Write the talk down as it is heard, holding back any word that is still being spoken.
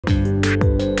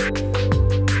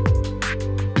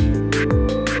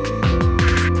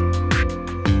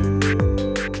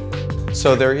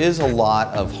So there is a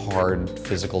lot of hard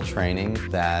physical training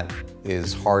that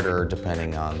is harder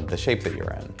depending on the shape that you're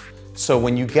in. So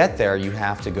when you get there, you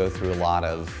have to go through a lot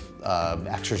of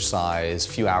exercise,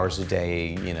 few hours a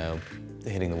day, you know,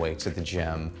 hitting the weights at the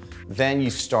gym. Then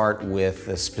you start with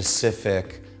a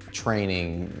specific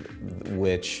training,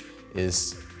 which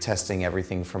is testing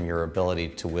everything from your ability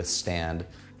to withstand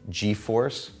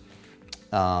G-force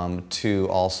to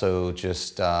also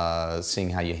just seeing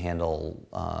how you handle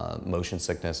motion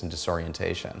sickness and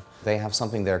disorientation. They have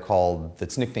something there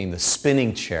that's nicknamed the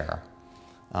spinning chair.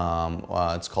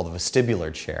 It's called the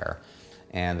Vestibular Chair.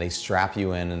 And they strap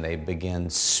you in and they begin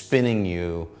spinning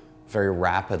you very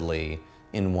rapidly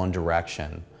in one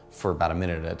direction for about a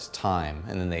minute at a time.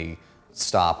 And then they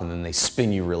stop and then they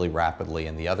spin you really rapidly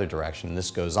in the other direction. And this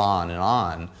goes on and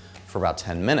on for about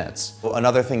 10 minutes.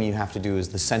 Another thing you have to do is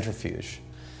the centrifuge.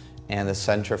 And the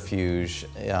centrifuge,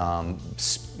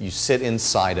 you sit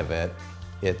inside of it.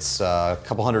 It's a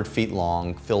couple 100 feet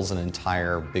long, fills an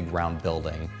entire big round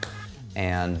building.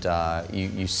 And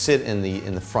you sit in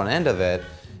the front end of it,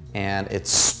 and it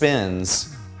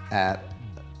spins at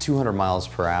 200 miles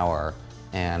per hour,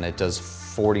 and it does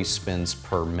 40 spins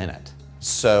per minute.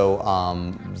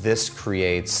 So this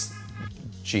creates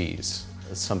G's.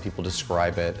 Some people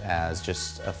describe it as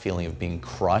just a feeling of being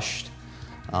crushed.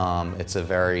 It's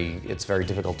very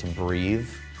difficult to breathe.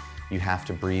 You have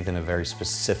to breathe in a very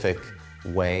specific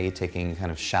way, taking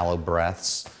kind of shallow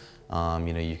breaths.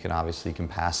 You know, you can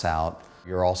pass out.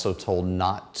 You're also told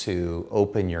not to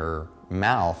open your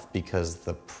mouth because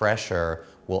the pressure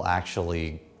will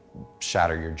actually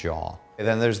shatter your jaw. And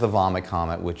then there's the vomit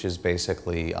comet, which is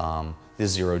basically the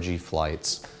ZeroG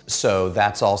flights. So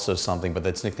that's also something, but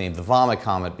that's nicknamed the vomit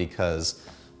comet because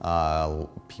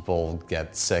people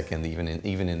get sick, and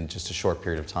even in just a short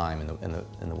period of time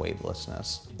in the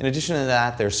weightlessness. In addition to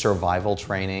that, there's survival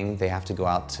training. They have to go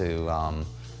out to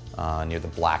near the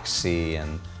Black Sea,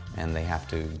 and they have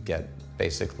to get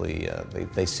basically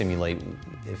they simulate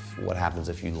what happens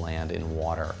if you land in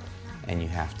water, and you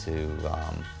have to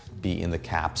be in the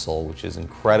capsule, which is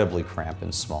incredibly cramped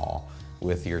and small,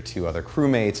 with your two other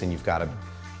crewmates, and you've got to,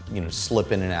 you know,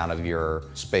 slip in and out of your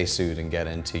spacesuit and get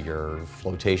into your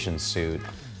flotation suit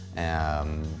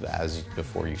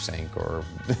before you sink or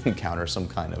encounter some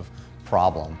kind of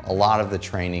problem. A lot of the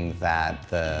training that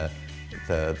the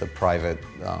private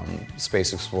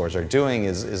space explorers are doing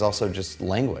is also just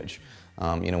language.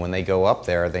 You know, when they go up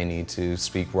there, they need to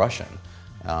speak Russian.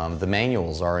 The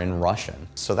manuals are in Russian,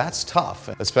 so that's tough,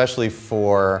 especially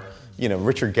for, you know,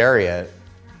 Richard Garriott.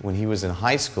 When he was in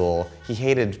high school, he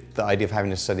hated the idea of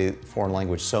having to study foreign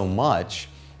language so much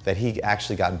that he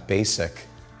actually got basic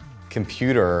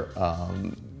computer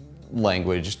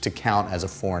language to count as a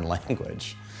foreign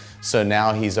language. So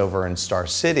now he's over in Star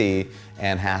City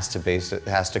and has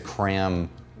to cram,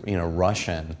 you know,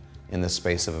 Russian in the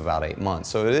space of about 8 months.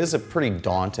 So it is a pretty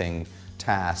daunting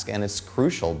task, and it's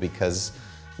crucial because,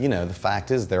 you know, the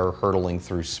fact is they're hurtling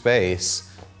through space.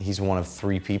 He's one of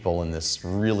 3 people in this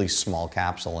really small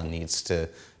capsule and needs to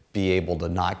be able to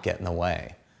not get in the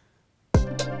way.